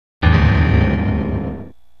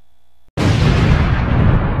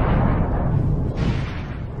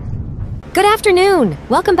Good afternoon!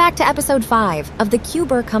 Welcome back to episode 5 of the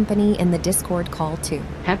Kyoobur Company in the Discord Call 2.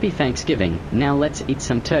 Happy Thanksgiving. Now let's eat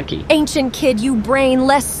some turkey. Ancient Kid, you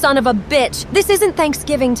brainless son of a bitch! This isn't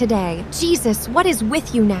Thanksgiving today. Jesus, what is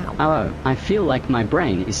with you now? Oh, I feel like my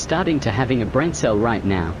brain is starting to having a brain cell right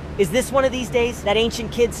now. Is this one of these days that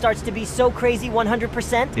Ancient Kid starts to be so crazy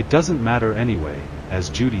 100%? It doesn't matter anyway. As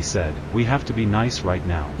Judy said, we have to be nice right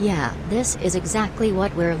now. Yeah, this is exactly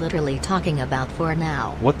what we're literally talking about for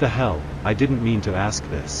now. What the hell? I didn't mean to ask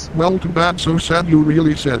this. Well, too bad, so sad you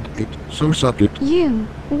really said it, so suck it. You,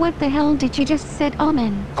 what the hell did you just said,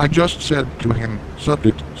 Olman? I just said to him, suck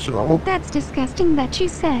it, so... That's disgusting that you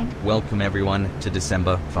said. Welcome everyone to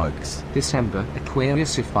December, folks. December,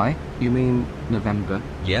 Aquariusify? You mean November?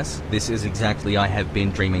 Yes, this is exactly I have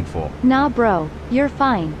been dreaming for. Nah bro, you're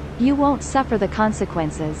fine. You won't suffer the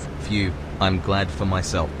consequences. Phew, I'm glad for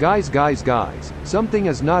myself. Guys, something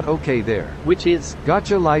is not okay there. Which is?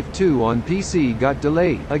 Gotcha Life 2 on PC got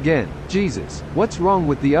delayed again. Jesus, what's wrong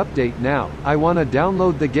with the update now? I wanna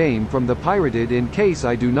download the game from the pirated in case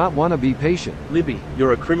I do not wanna be patient. Libby,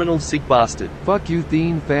 you're a criminal sick bastard. Fuck you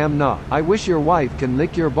Thien Pham nah. I wish your wife can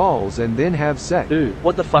lick your balls and then have sex. Dude,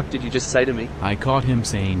 what the fuck did you just say to me? I caught him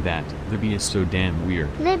saying that. Libby is so damn weird.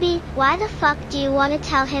 Libby, why the fuck do you want to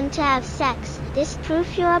tell him to have sex? This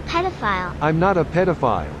proof you're a pedophile. I'm not a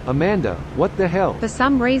pedophile. Amanda, what the hell? For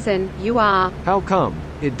some reason, you are. How come?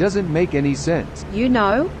 It doesn't make any sense. You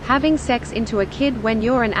know, having sex into a kid when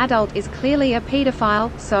you're an adult is clearly a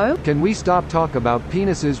pedophile, so? Can we stop talk about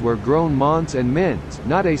penises were grown mons and men's,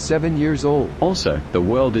 not a 7 years old? Also, the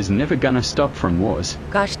world is never gonna stop from wars.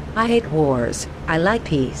 Gosh, I hate wars. I like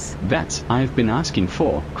peace. That's I've been asking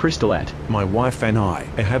for, Crystalette. My wife and I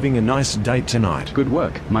are having a nice date tonight. Good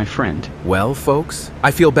work, my friend. Well, folks,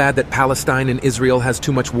 I feel bad that Palestine and Israel has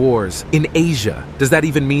too much wars. In Asia, does that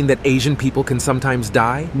even mean that Asian people can sometimes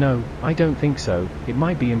die? No, I don't think so. It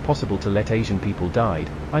might be impossible to let Asian people die.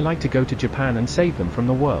 I like to go to Japan and save them from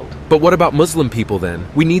the world. But what about Muslim people then?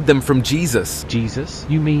 We need them from Jesus. Jesus?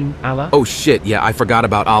 You mean Allah? Oh shit, yeah, I forgot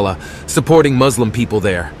about Allah. Supporting Muslim people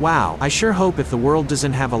there. Wow, I sure hope if the world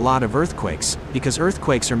doesn't have a lot of earthquakes, because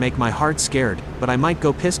earthquakes are make my heart scared, but I might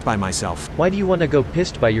go pissed by myself. Why do you want to go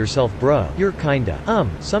pissed by yourself, bro? You're kinda,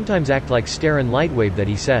 sometimes act like Starin Lightwave that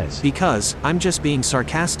he says. Because, I'm just being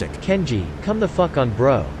sarcastic. Kenji, come the fuck on,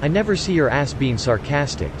 bro. I never see your ass being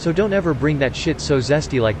sarcastic, so don't ever bring that shit so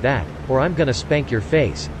zesty like that, or I'm gonna spank your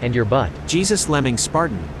face, and your butt. Jesus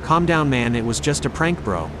LemmingSpartan, calm down man, it was just a prank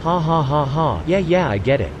bro. Ha ha ha ha, yeah I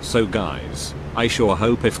get it. So guys, I sure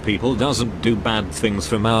hope if people doesn't do bad things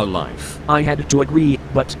from our life. I had to agree,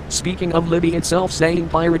 but speaking of Libby itself saying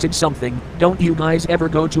pirated something, don't you guys ever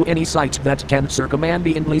go to any site that can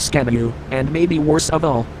circumambulantly scam you, and maybe worse of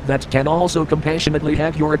all, that can also compassionately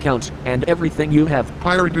hack your account, and everything you have.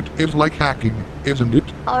 Pirated is like hacking, isn't it?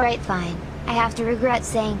 Alright, fine. I have to regret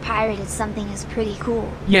saying pirated something is pretty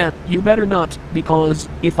cool. Yeah, you better not, because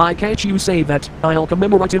if I catch you say that, I'll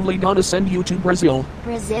commemoratively gonna send you to Brazil.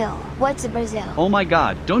 Brazil? What's Brazil? Oh my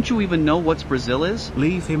god, don't you even know what Brazil is?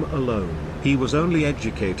 Leave him alone. He was only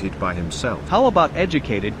educated by himself. How about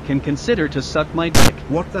educated can consider to suck my dick?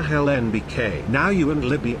 What the hell, NBK? Now you and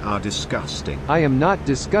Libby are disgusting. I am not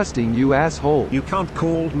disgusting, you asshole. You can't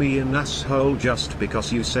call me an asshole just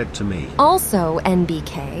because you said to me. Also,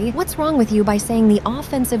 NBK, what's wrong with you by saying the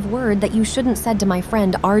offensive word that you shouldn't said to my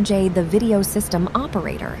friend RJ, the video system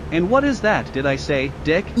operator? And what is that? Did I say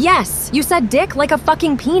dick? Yes, you said dick like a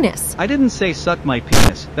fucking penis. I didn't say suck my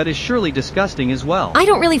penis. That is surely disgusting as well. I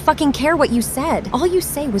don't really fucking care what you said. All you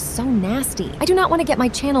say was so nasty. I do not want to get my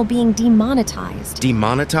channel being demonetized.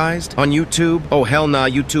 Demonetized? On YouTube? Oh hell nah,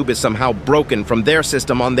 YouTube is somehow broken from their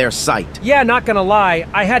system on their site. Yeah, not gonna lie,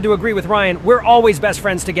 I had to agree with Ryan. We're always best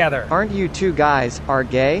friends together. Aren't you two guys are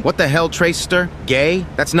gay? What the hell, Tracer? Gay?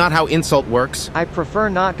 That's not how insult works. I prefer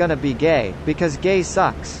not gonna be gay, because gay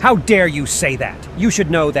sucks. How dare you say that? You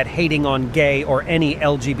should know that hating on gay or any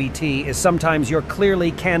LGBT is sometimes you're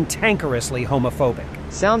clearly cantankerously homophobic.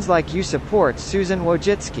 Sounds like you support Susan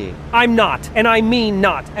Wojcicki. I'm not, and I mean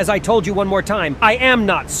not. As I told you one more time, I am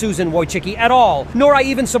not Susan Wojcicki at all, nor I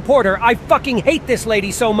even support her. I fucking hate this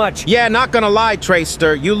lady so much. Yeah, not gonna lie,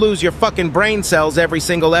 Tracer. You lose your fucking brain cells every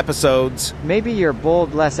single episodes. Maybe your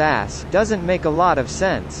bold less ass doesn't make a lot of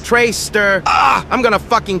sense. Tracer! I'm gonna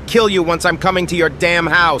fucking kill you once I'm coming to your damn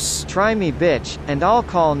house. Try me, bitch, and I'll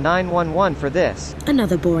call 911 for this.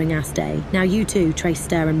 Another boring ass day. Now you two,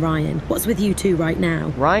 Tracer and Ryan. What's with you two right now? now.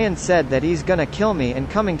 Ryan said that he's gonna kill me and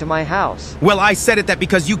coming to my house. Well, I said it that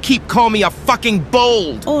because you keep calling me a fucking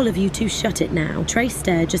bold! All of you two shut it now.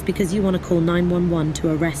 Trayster, just because you want to call 911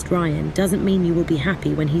 to arrest Ryan doesn't mean you will be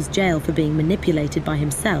happy when he's jailed for being manipulated by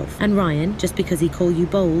himself. And Ryan, just because he call you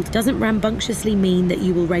bold, doesn't rambunctiously mean that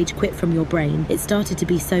you will rage quit from your brain. It started to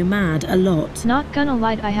be so mad a lot. Not gonna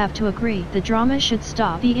lie, I have to agree. The drama should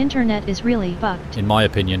stop. The internet is really fucked. In my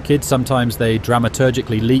opinion, kids sometimes they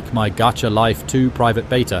dramaturgically leak my Gacha Life 2 private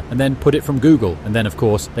beta and then put it from Google. And then of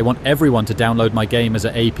course, they want everyone to download my game as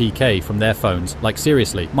an APK from their phones. Like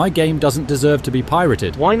seriously, my game doesn't deserve to be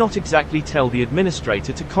pirated. Why not exactly tell the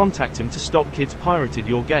administrator to contact him to stop kids pirated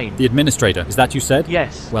your game? The administrator, is that you said?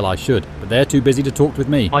 Yes. Well, I should, but they're too busy to talk with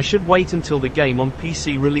me. I should wait until the game on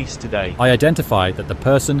PC released today. I identified that the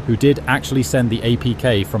person who did actually send the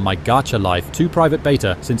APK from my Gacha Life 2 private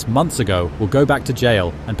beta since months ago will go back to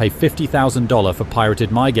jail and pay $50,000 for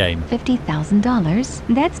pirated my game.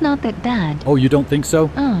 $50,000? That's not that bad. Oh, you don't think so?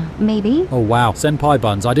 Maybe. Oh wow,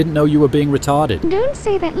 Senpaibuns, I didn't know you were being retarded. Don't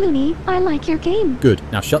say that, Looney. I like your game. Good.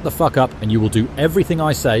 Now shut the fuck up and you will do everything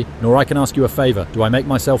I say, nor I can ask you a favor. Do I make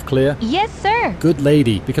myself clear? Yes, sir. Good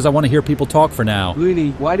lady, because I want to hear people talk for now.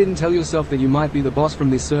 Looney, why didn't tell yourself that you might be the boss from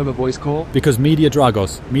this server voice call? Because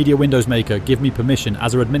MediaWindowsMaker give me permission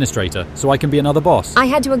as an administrator, so I can be another boss. I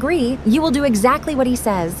had to agree. You will do exactly what he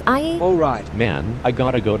says. Alright. Man, I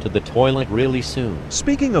gotta go to the toilet really soon.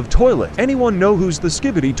 Speaking of toilet, anyone know who's the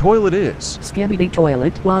Skibbity Toilet is? Skibbity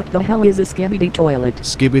Toilet? What the hell is a Skibbity Toilet?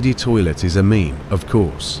 Skibbity Toilet is a meme, of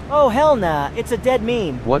course. Oh hell nah, it's a dead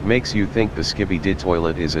meme. What makes you think the Skibbity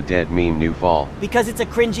Toilet is a dead meme, NewFall? Because it's a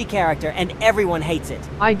cringy character and everyone hates it.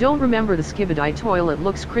 I don't remember the Skibbity Toilet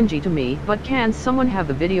looks cringy to me, but can someone have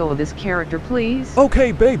the video of this character please?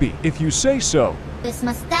 Okay baby, if you say so. This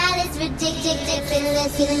my style is ridiculous.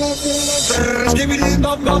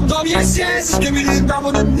 Yes, yes.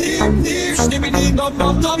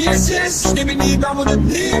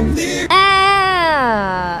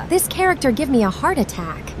 This character give me a heart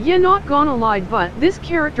attack. You're not gonna lie, but this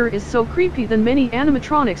character is so creepy than many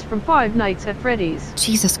animatronics from Five Nights at Freddy's.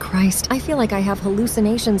 Jesus Christ, I feel like I have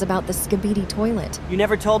hallucinations about the Skibbity Toilet. You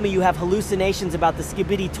never told me you have hallucinations about the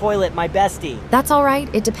Skibbity Toilet, my bestie. That's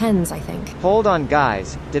alright, it depends, I think. Hold on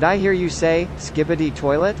guys, did I hear you say Skibbity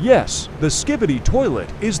Toilet? Yes, the Skibbity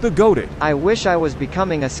Toilet is the goated. I wish I was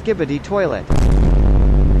becoming a Skibbity Toilet.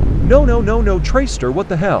 No, Trayster, what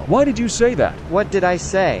the hell? Why did you say that? What did I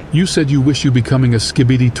say? You said you wish you becoming a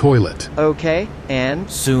Skibbity Toilet. Okay, and?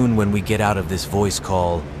 Soon when we get out of this voice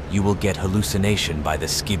call, you will get hallucination by the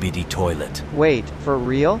Skibbity Toilet. Wait, for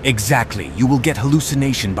real? Exactly, you will get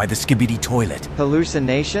hallucination by the Skibbity Toilet.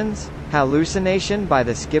 Hallucinations? Hallucination by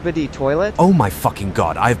the Skibbity Toilet? Oh my fucking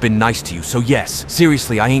god, I've been nice to you, so yes.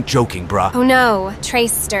 Seriously, I ain't joking, bruh. Oh no,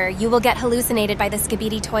 Trayster, you will get hallucinated by the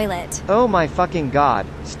Skibbity Toilet. Oh my fucking god.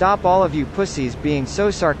 Stop all of you pussies being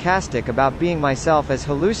so sarcastic about being myself as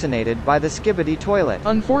hallucinated by the Skibbity Toilet.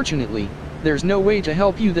 Unfortunately, there's no way to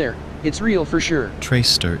help you there. It's real for sure.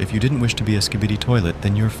 Trayster, if you didn't wish to be a Skibbity Toilet,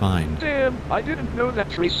 then you're fine. Damn, I didn't know that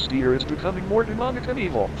Trayster is becoming more demonic and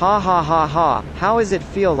evil. Ha ha ha ha. How does it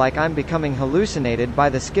feel like I'm becoming hallucinated by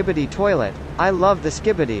the Skibbity Toilet? I love the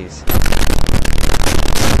Skibbities.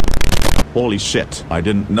 Holy shit, I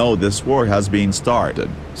didn't know this war has been started.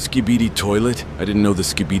 Skibbity Toilet? I didn't know the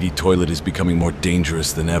Skibbity Toilet is becoming more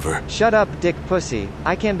dangerous than ever. Shut up, dick pussy.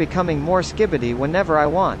 I can becoming more Skibbity whenever I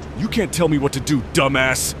want. You can't tell me what to do,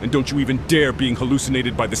 dumbass! And don't you even dare being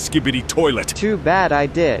hallucinated by the Skibbity Toilet! Too bad I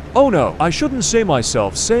did. Oh no, I shouldn't say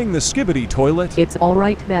myself saying the Skibbity Toilet. It's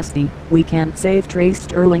alright, bestie. We can't save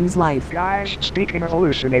Traysterling's life. Guys, speaking of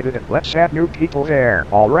hallucinated, let's have new people there.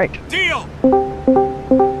 Alright. Deal!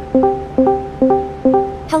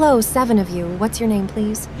 Hello, 7 of you. What's your name,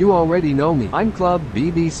 please? You already know me. I'm Club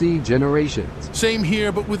BBC Generations. Same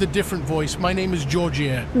here, but with a different voice. My name is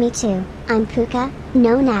Georgia. Me too. I'm Puka,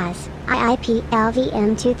 known as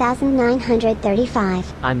IIPLVM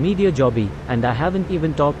 2935. I'm Media Jobby, and I haven't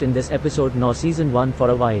even talked in this episode nor season 1 for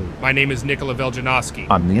a while. My name is Nikola Veljanovsky.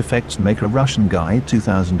 I'm the Effects Maker Russian Guy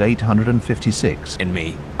 2856. And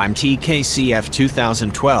me, I'm TKCF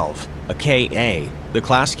 2012, aka the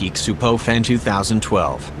Class Geek Supo Fan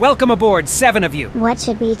 2012. Welcome aboard, 7 of you. What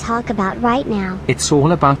should we talk about right now? It's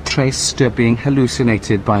all about Trayster being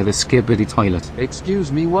hallucinated by the Skibbity Toilet. Excuse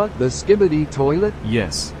me, what? The Skibbity Toilet?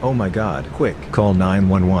 Yes. Oh my god, quick, call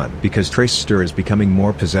 911, because Trayster is becoming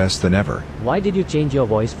more possessed than ever. Why did you change your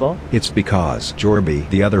voice for? It's because, Jorby,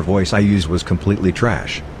 the other voice I used was completely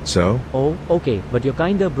trash. So? Oh, okay, but you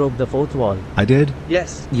kinda broke the fourth wall. I did?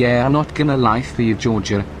 Yes. Yeah, I'm not gonna lie for you,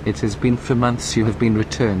 Georgia. It has been for months you have been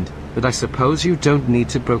returned. But I suppose you don't need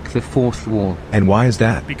to break the fourth wall. And why is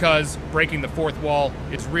that? Because breaking the fourth wall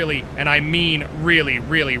is really, and I mean really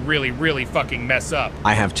fucking mess up.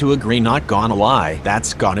 I have to agree, not gonna lie.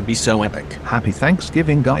 That's gotta be so epic. Happy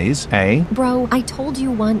Thanksgiving, guys, eh? Bro, I told you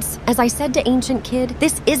once, as I said to AncientKid,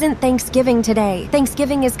 this isn't Thanksgiving today.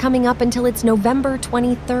 Thanksgiving is coming up until it's November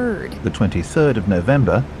 23rd. The 23rd of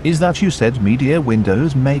November? Is that you said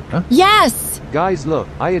MediaWindowsMaker? Yes! Guys, look,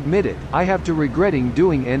 I admit it. I have to regretting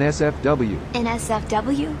doing NSFW.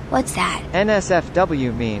 NSFW? What's that?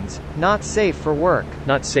 NSFW means not safe for work.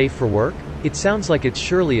 Not safe for work? It sounds like it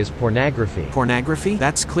surely is pornography. Pornography?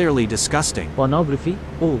 That's clearly disgusting. Pornography?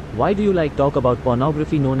 Oh, why do you like talk about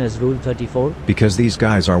pornography known as Rule 34? Because these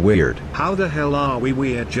guys are weird. How the hell are we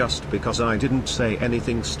weird just because I didn't say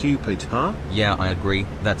anything stupid, huh? Yeah, I agree.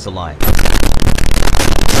 That's a lie.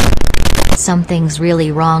 Something's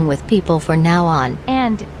really wrong with people from now on.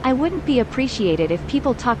 And I wouldn't be appreciated if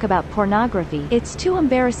people talk about pornography. It's too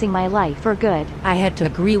embarrassing my life for good. I had to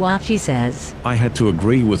agree what she says. I had to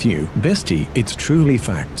agree with you. Bestie, it's truly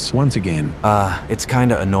facts, once again. It's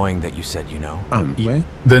kinda annoying that you said, you know. Yeah?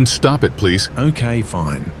 Then stop it, please. Okay,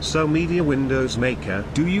 fine. So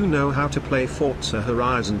MediaWindowsMaker, do you know how to play Forza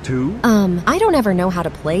Horizon 2? I don't ever know how to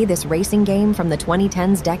play this racing game from the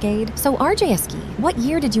 2010s decade. So RJSki, what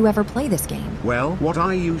year did you ever play this game? Well, what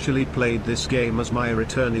I usually played this game as my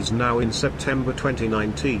return is now in September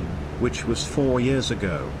 2019, which was 4 years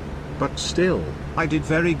ago. But still, I did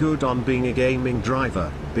very good on being a gaming driver,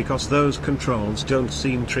 because those controls don't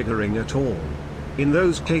seem triggering at all. In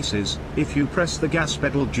those cases, if you press the gas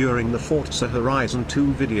pedal during the Forza Horizon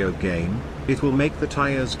 2 video game, it will make the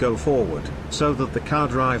tires go forward, so that the car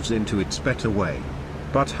drives into its better way.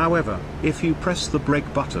 But however, if you press the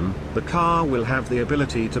brake button, the car will have the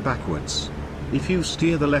ability to backwards. If you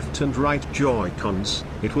steer the left and right Joy-Cons,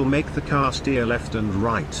 it will make the car steer left and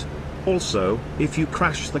right. Also, if you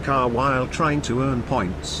crash the car while trying to earn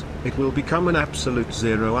points, it will become an absolute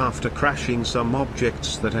zero after crashing some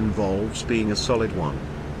objects that involves being a solid one.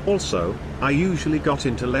 Also, I usually got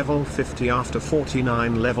into level 50 after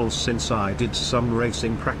 49 levels since I did some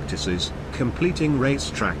racing practices, completing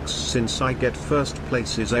racetracks since I get first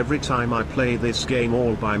places every time I play this game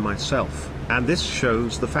all by myself, and this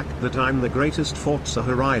shows the fact that I'm the greatest Forza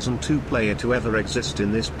Horizon 2 player to ever exist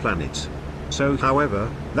in this planet. So however,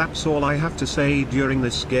 that's all I have to say during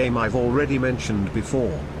this game I've already mentioned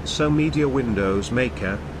before, so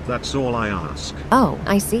MediaWindowsMaker, that's all I ask. Oh,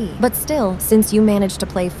 I see. But still, since you managed to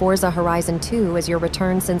play Forza Horizon 2 as your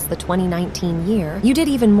return since the 2019 year, you did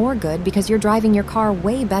even more good because you're driving your car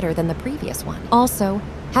way better than the previous one. Also,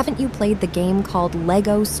 haven't you played the game called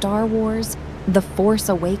Lego Star Wars? The Force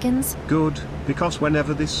Awakens? Good, because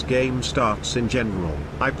whenever this game starts in general,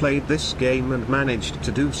 I played this game and managed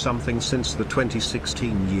to do something since the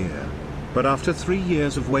 2016 year. But after 3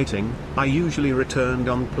 years of waiting, I usually returned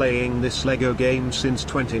on playing this Lego game since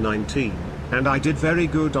 2019, and I did very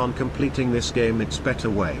good on completing this game its better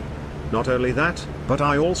way. Not only that, but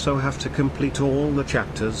I also have to complete all the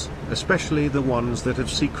chapters, especially the ones that have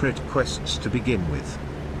secret quests to begin with.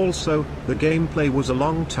 Also, the gameplay was a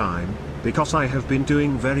long time, because I have been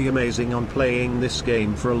doing very amazing on playing this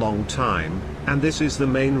game for a long time, and this is the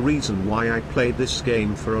main reason why I played this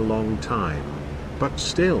game for a long time. But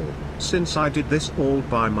still, since I did this all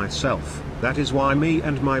by myself, that is why me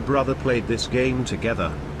and my brother played this game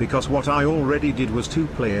together, because what I already did was 2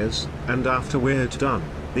 players, and after we're done,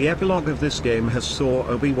 the epilogue of this game has saw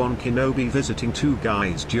Obi-Wan Kenobi visiting 2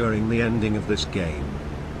 guys during the ending of this game.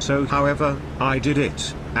 So however, I did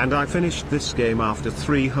it, and I finished this game after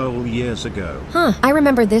 3 whole years ago. Huh, I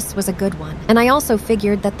remember this was a good one. And I also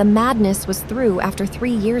figured that the madness was through after 3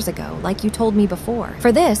 years ago, like you told me before.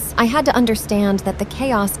 For this, I had to understand that the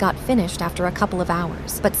chaos got finished after a couple of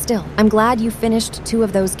hours. But still, I'm glad you finished 2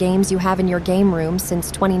 of those games you have in your game room since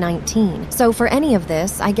 2019. So for any of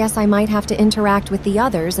this, I guess I might have to interact with the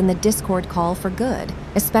others in the Discord call for good,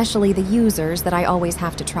 especially the users that I always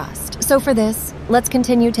have to trust. So for this, let's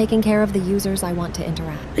continue taking care of the users I want to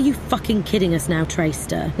interact. Are you fucking kidding us now,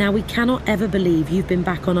 Trayster? Now we cannot ever believe you've been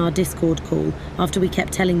back on our Discord call after we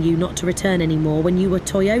kept telling you not to return anymore when you were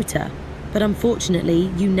Toyota. But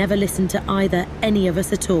unfortunately, you never listened to either any of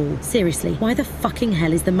us at all. Seriously, why the fucking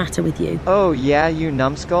hell is the matter with you? Oh yeah, you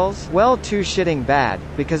numbskulls? Well, too shitting bad,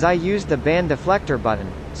 because I used the ban deflector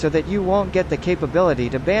button, so that you won't get the capability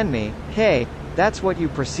to ban me. Hey, That's what you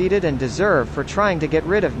proceeded and deserve for trying to get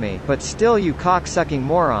rid of me. But still, you cock-sucking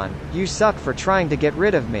moron. You suck for trying to get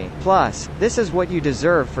rid of me. Plus, this is what you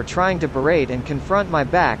deserve for trying to berate and confront my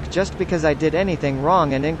back just because I did anything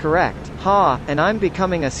wrong and incorrect. Ha, and I'm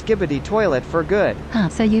becoming a skibbity toilet for good. Huh,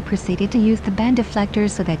 so you proceeded to use the ban deflector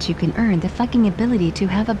so that you can earn the fucking ability to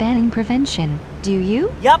have a banning prevention. Do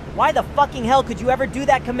you? Yup, why the fucking hell could you ever do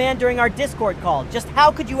that command during our Discord call? Just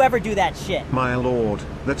how could you ever do that shit? My lord,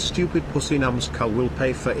 that stupid pussy numbskull will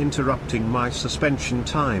pay for interrupting my suspension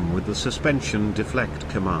time with the suspension deflect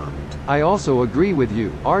command. I also agree with you,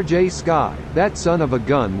 RJ Sky. That son of a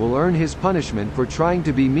gun will earn his punishment for trying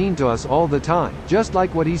to be mean to us all the time. Just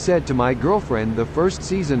like what he said to my girlfriend the first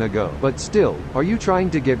season ago. But still, are you trying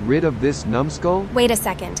to get rid of this numbskull? Wait a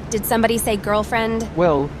second, did somebody say girlfriend?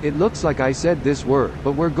 Well, it looks like I said this word,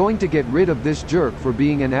 but we're going to get rid of this jerk for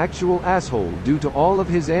being an actual asshole due to all of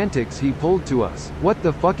his antics he pulled to us. What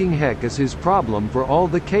the fucking heck is his problem for all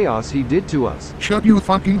the chaos he did to us? Shut you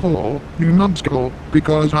fucking hole, you numbskull,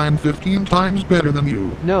 because I'm 15 times better than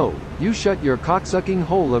you. No, you shut your cocksucking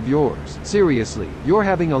hole of yours. Seriously, you're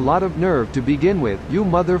having a lot of nerve to begin with, you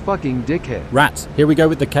motherfucking dickhead. Rats, here we go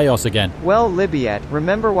with the chaos again. Well, Libbyette,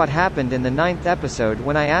 remember what happened in the 9th episode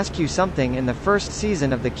when I asked you something in the first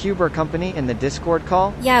season of the Kyoobur company in the Discord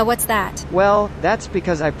call? Yeah, what's that? Well, that's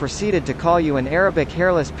because I proceeded to call you an Arabic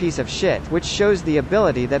hairless piece of shit, which shows the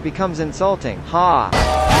ability that becomes insulting. Ha!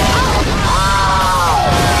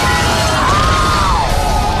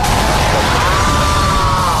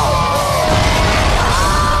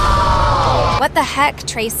 What the heck,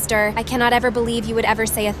 Tracester? I cannot ever believe you would ever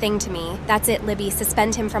say a thing to me. That's it, Libby.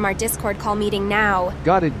 Suspend him from our Discord call meeting now.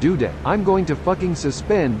 Got it, Dudet. I'm going to fucking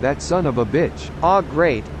suspend that son of a bitch. Aw,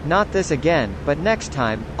 great. Not this again, but next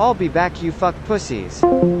time, I'll be back, you fuck pussies.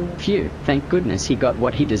 Phew, thank goodness he got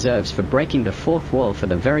what he deserves for breaking the fourth wall for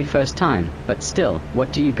the very first time. But still,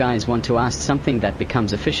 what do you guys want to ask something that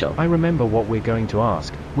becomes official? I remember what we're going to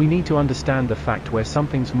ask. We need to understand the fact where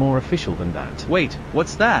something's more official than that. Wait,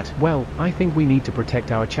 what's that? Well, I think we need to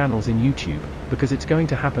protect our channels in YouTube, because it's going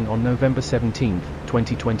to happen on November 17th,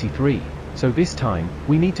 2023. So this time,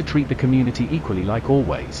 we need to treat the community equally like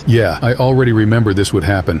always. Yeah, I already remember this would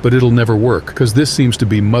happen, but it'll never work, because this seems to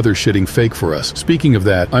be mother-shitting fake for us. Speaking of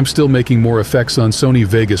that, I'm still making more effects on Sony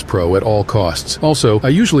Vegas Pro at all costs. Also, I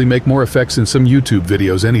usually make more effects in some YouTube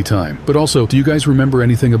videos anytime. But also, do you guys remember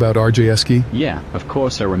anything about RJ Esky? Yeah, of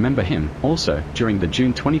course I remember him. Also, during the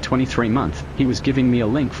June 2023 month, he was giving me a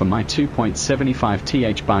link for my 2.75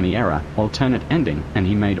 th Barney error, alternate ending, and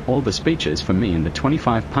he made all the speeches for me in the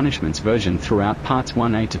 25 punishments version throughout parts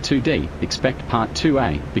 1A to 2D, expect part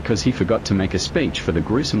 2A, because he forgot to make a speech for the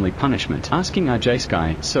gruesomely punishment. Asking RJ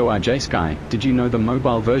Sky, so RJ Sky, did you know the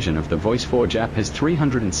mobile version of the VoiceForge app has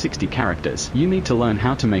 360 characters? You need to learn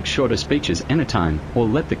how to make shorter speeches anytime, or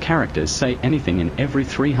let the characters say anything in every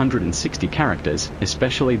 360 characters,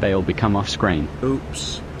 especially they'll become off-screen.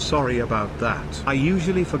 Oops. Sorry about that. I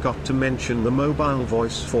usually forgot to mention the mobile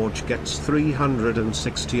VoiceForge gets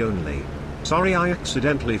 360 only. Sorry, I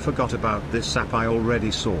accidentally forgot about this app I already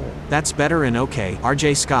saw. That's better and okay,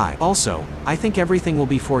 RJ Sky. Also, I think everything will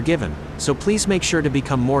be forgiven, so please make sure to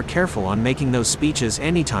become more careful on making those speeches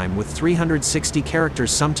anytime with 360 characters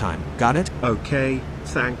sometime. Got it? Okay,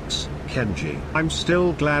 thanks, Kenji. I'm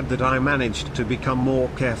still glad that I managed to become more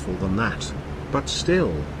careful than that. But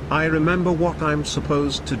still, I remember what I'm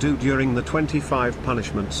supposed to do during the 25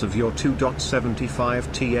 punishments of your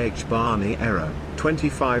 2.75 th Barney error.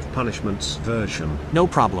 25 punishments version. No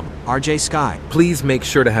problem, RJ Sky. Please make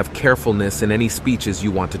sure to have carefulness in any speeches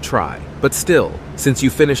you want to try. But still, since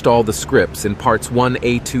you finished all the scripts in parts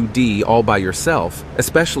 1A to D all by yourself,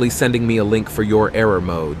 especially sending me a link for your error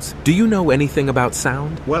modes, do you know anything about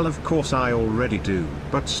sound? Well, of course I already do,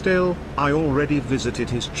 but still, I already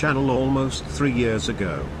visited his channel almost 3 years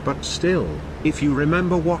ago. But still, if you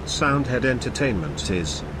remember what Soundhead Entertainment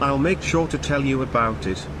is, I'll make sure to tell you about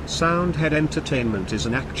it. Soundhead Entertainment is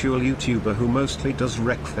an actual YouTuber who mostly does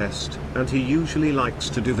Wreckfest, and he usually likes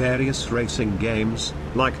to do various racing games,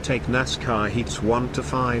 like take NASCAR Heats 1 to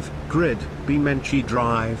 5, Grid, BeamNG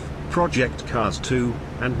Drive, Project Cars 2,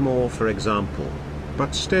 and more for example.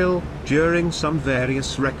 But still, during some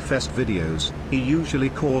various Wreckfest videos, he usually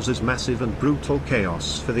causes massive and brutal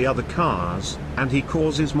chaos for the other cars, and he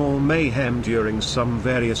causes more mayhem during some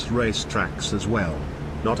various racetracks as well.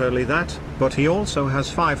 Not only that, but he also has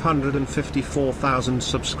 554,000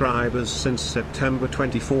 subscribers since September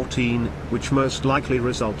 2014, which most likely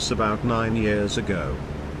results about 9 years ago.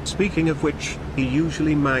 Speaking of which, he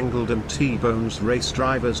usually mangled and T-bones race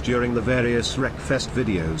drivers during the various Wreckfest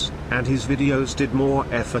videos, and his videos did more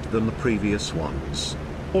effort than the previous ones.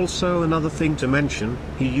 Also, another thing to mention,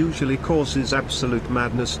 he usually causes absolute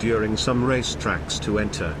madness during some racetracks to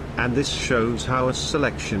enter, and this shows how a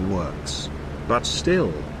selection works. But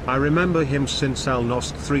still, I remember him since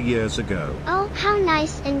Alnost 3 years ago. Oh, how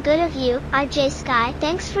nice and good of you, RJ Sky.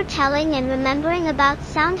 Thanks for telling and remembering about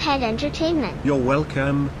Soundhead Entertainment. You're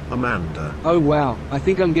welcome, Amanda. Oh wow, I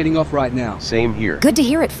think I'm getting off right now. Same here. Good to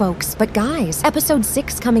hear it, folks. But guys, episode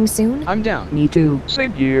 6 coming soon? I'm down. Me too.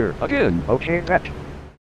 Same here. Again. Okay, that.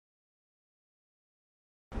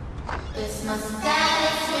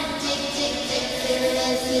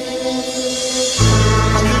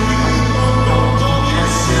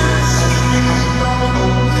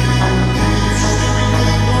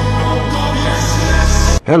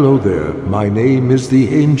 Hello there, my name is the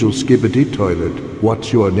Angel Skibbity Toilet.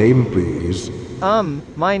 What's your name, please?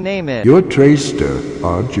 My name is... You're Trayster,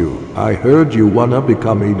 aren't you? I heard you wanna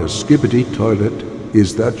becoming a Skibbity Toilet.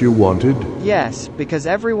 Is that you wanted? Yes, because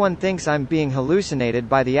everyone thinks I'm being hallucinated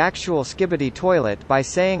by the actual Skibbity Toilet by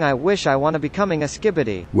saying I wish I wanna becoming a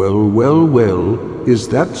Skibbity. Well, is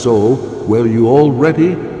that so? Well, you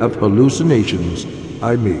already have hallucinations.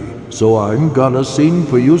 I mean. So I'm gonna sing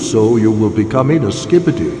for you so you will becoming a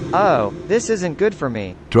Skibbity. Oh, this isn't good for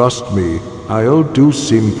me. Trust me, I'll do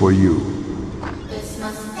sing for you.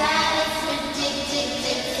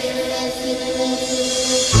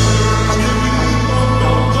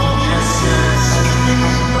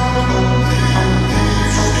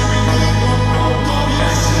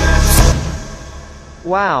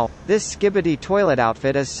 Wow, this Skibbity Toilet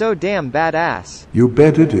outfit is so damn badass. You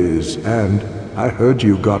bet it is, and I heard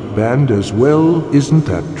you got banned as well, isn't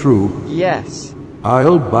that true? Yes.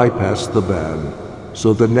 I'll bypass the ban,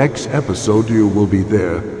 so the next episode you will be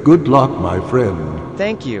there. Good luck, my friend.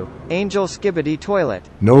 Thank you, Angel Skibbity Toilet.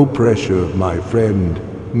 No pressure, my friend.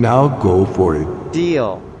 Now go for it.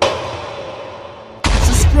 Deal.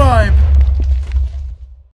 Subscribe!